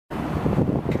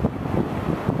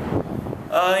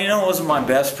You know, it wasn't my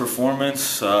best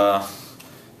performance, you know,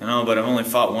 but I've only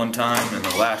fought one time in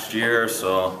the last year,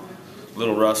 so a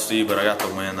little rusty, but I got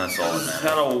the win, that's all that matters.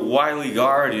 Had a wily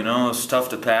guard, you know, it's tough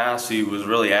to pass. He was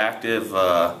really active,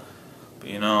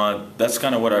 you know, that's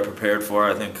kind of what I prepared for.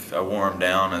 I think I wore him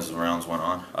down as the rounds went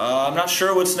on. I'm not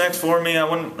sure what's next for me.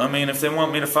 I mean, if they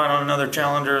want me to fight on another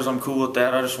challengers, I'm cool with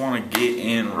that. I just want to get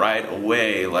in right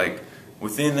away, like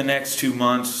within the next 2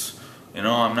 months. You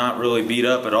know, I'm not really beat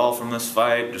up at all from this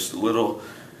fight, just a little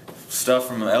stuff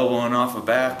from the elbow and off the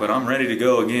back, but I'm ready to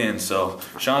go again. So,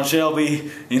 Sean Shelby,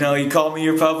 you know, you call me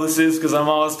your publicist because I'm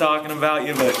always talking about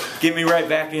you, but get me right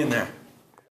back in there.